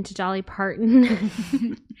really into Dolly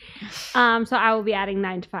Parton. So I will be adding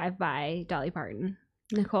 9 to 5 by Dolly Parton.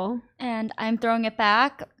 Nicole? And I'm throwing it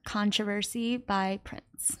back, Controversy by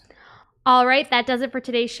Prince. All right, that does it for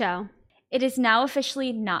today's show. It is now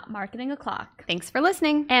officially not Marketing O'Clock. Thanks for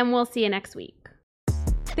listening. And we'll see you next week.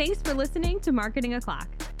 Thanks for listening to Marketing O'Clock.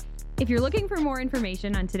 If you're looking for more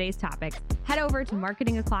information on today's topics, head over to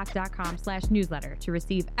marketingoclock.com/newsletter to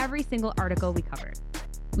receive every single article we covered.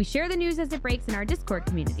 We share the news as it breaks in our Discord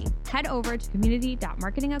community. Head over to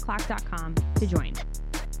community.marketingoclock.com to join.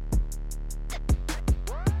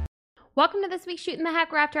 Welcome to this week's Shooting the Heck.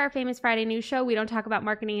 We're after our famous Friday news show. We don't talk about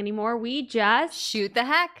marketing anymore. We just... Shoot the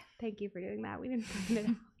heck. Thank you for doing that. We didn't find it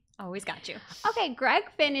out. Always got you. Okay, Greg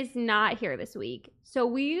Finn is not here this week. So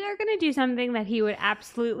we are going to do something that he would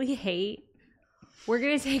absolutely hate. We're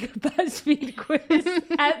going to take a BuzzFeed quiz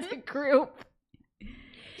as a group.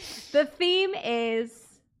 The theme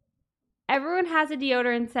is everyone has a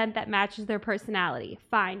deodorant scent that matches their personality.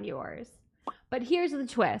 Find yours. But here's the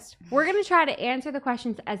twist. We're going to try to answer the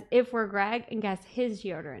questions as if we're Greg and guess his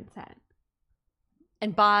deodorant scent.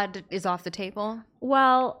 And Bod is off the table?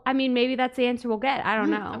 Well, I mean, maybe that's the answer we'll get. I don't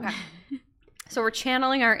know. Okay. So we're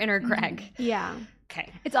channeling our inner Greg. Yeah.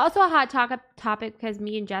 Okay. It's also a hot topic because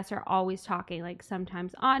me and Jess are always talking, like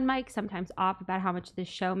sometimes on mic, sometimes off, about how much this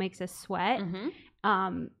show makes us sweat.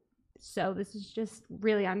 Mm-hmm. So this is just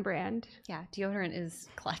really on brand. Yeah, deodorant is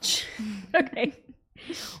clutch. Okay.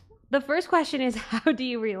 The first question is, how do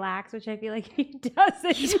you relax? Which I feel like he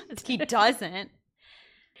doesn't. He doesn't.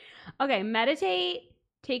 Okay, meditate,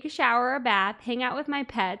 take a shower or bath, hang out with my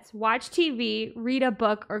pets, watch TV, read a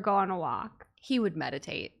book, or go on a walk. He would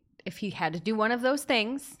meditate if he had to do one of those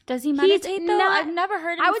things. Does he meditate though? not- I've never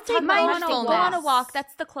heard him. I would say talk about wanting to go on a mindfulness. walk.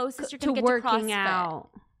 That's the closest you're To gonna get working to CrossFit. out.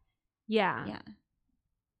 Yeah. Yeah.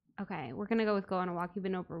 Okay, we're going to go with go on a walk. You've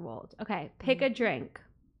been overruled. Okay, pick a drink.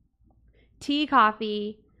 Tea,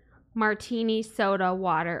 coffee, martini, soda,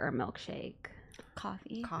 water, or milkshake.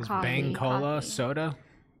 Coffee. Is Coffee. Bang Cola Coffee. soda?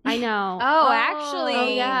 I know. Oh, actually. Oh,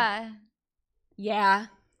 yeah. Yeah.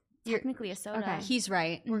 Technically a soda. Okay. He's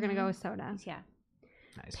right. We're going to go with soda. Yeah.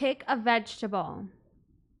 Nice. Pick a vegetable.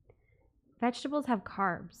 Vegetables have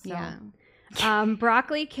carbs. So. Yeah.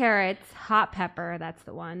 Broccoli, carrots, hot pepper. That's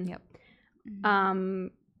the one. Yep.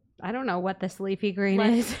 I don't know what this leafy green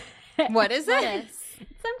Lettuce. is. What is it? Lettuce.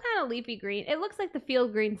 It's some kind of leafy green. It looks like the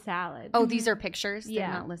field green salad. Oh, these are pictures? They're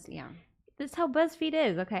Yeah. not listed. Yeah. This is how BuzzFeed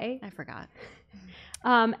is, okay? I forgot.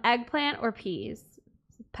 Eggplant or peas?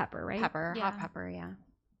 Pepper, right? Pepper. Yeah. Hot pepper. Yeah.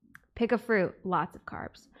 Pick a fruit. Lots of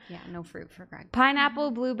carbs. Yeah. No fruit for Greg.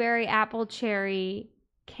 Pineapple, blueberry, apple, cherry,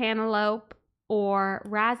 cantaloupe, or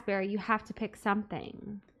raspberry. You have to pick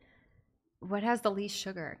something. What has the least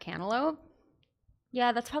sugar? Cantaloupe?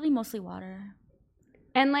 Yeah, that's probably mostly water.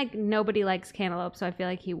 And like nobody likes cantaloupe, so I feel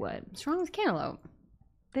like he would. What's wrong with cantaloupe?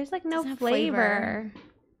 There's like no Doesn't have flavor.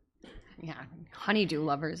 Yeah. Honeydew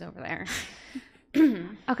lovers over there.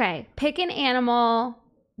 Okay, pick an animal.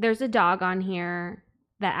 There's a dog on here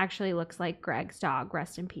that actually looks like Greg's dog.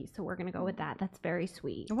 Rest in peace. So we're gonna go with that. That's very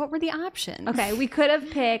sweet. What were the options? Okay, we could have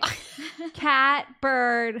picked cat,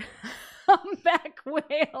 bird, humpback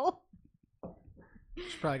whale,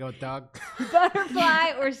 Should probably go with dog.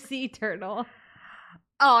 butterfly, or sea turtle.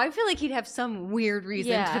 Oh, I feel like he'd have some weird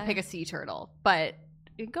reason Yeah. to pick a sea turtle, but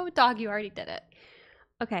go with dog. You already did it.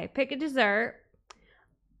 Okay, pick a dessert.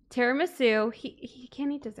 Tiramisu. He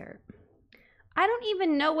can't eat dessert. I don't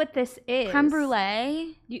even know what this is. Creme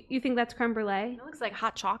brulee. You think that's creme brulee? It looks like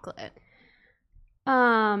hot chocolate.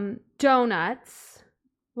 Donuts,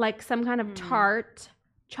 like some kind of tart,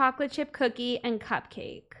 chocolate chip cookie, and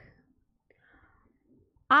cupcake.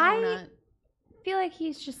 I Donut. feel like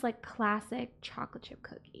he's just like classic chocolate chip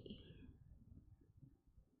cookie.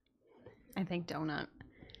 I think donut.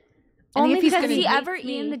 Only if he's because Has gonna he hates ever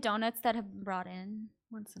eaten me. the donuts that have been brought in?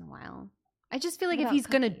 Once in a while. I just feel like What if about he's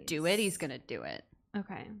gonna cookies? do it, he's gonna do it.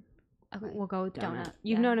 Okay. Okay. We'll go with donut. Donut,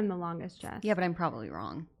 You've yeah. known him the longest, Jess. Yeah, but I'm probably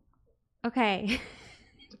wrong. Okay.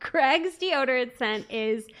 Greg's deodorant scent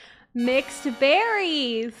is mixed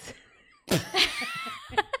berries.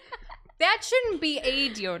 That shouldn't be a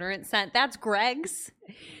deodorant scent. That's Greg's.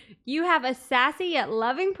 You have a sassy yet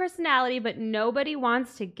loving personality, but nobody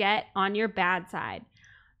wants to get on your bad side.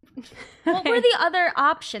 What were the other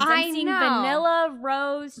options? I I'm seeing know. vanilla,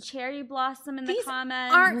 rose, cherry blossom in the These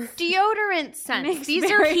comments. aren't deodorant scents. Mixed These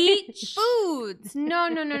are berries. peach foods. No.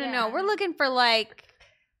 Yeah. We're looking for like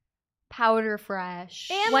powder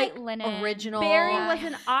fresh, And, white like, linen. original. Berry Yeah. was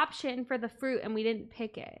an option for the fruit, and we didn't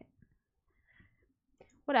pick it.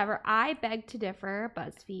 Whatever. I beg to differ,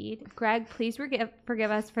 BuzzFeed. Greg, please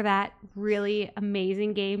forgive us for that really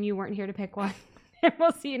amazing game. You weren't here to pick one. And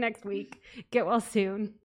we'll see you next week. Get well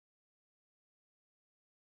soon.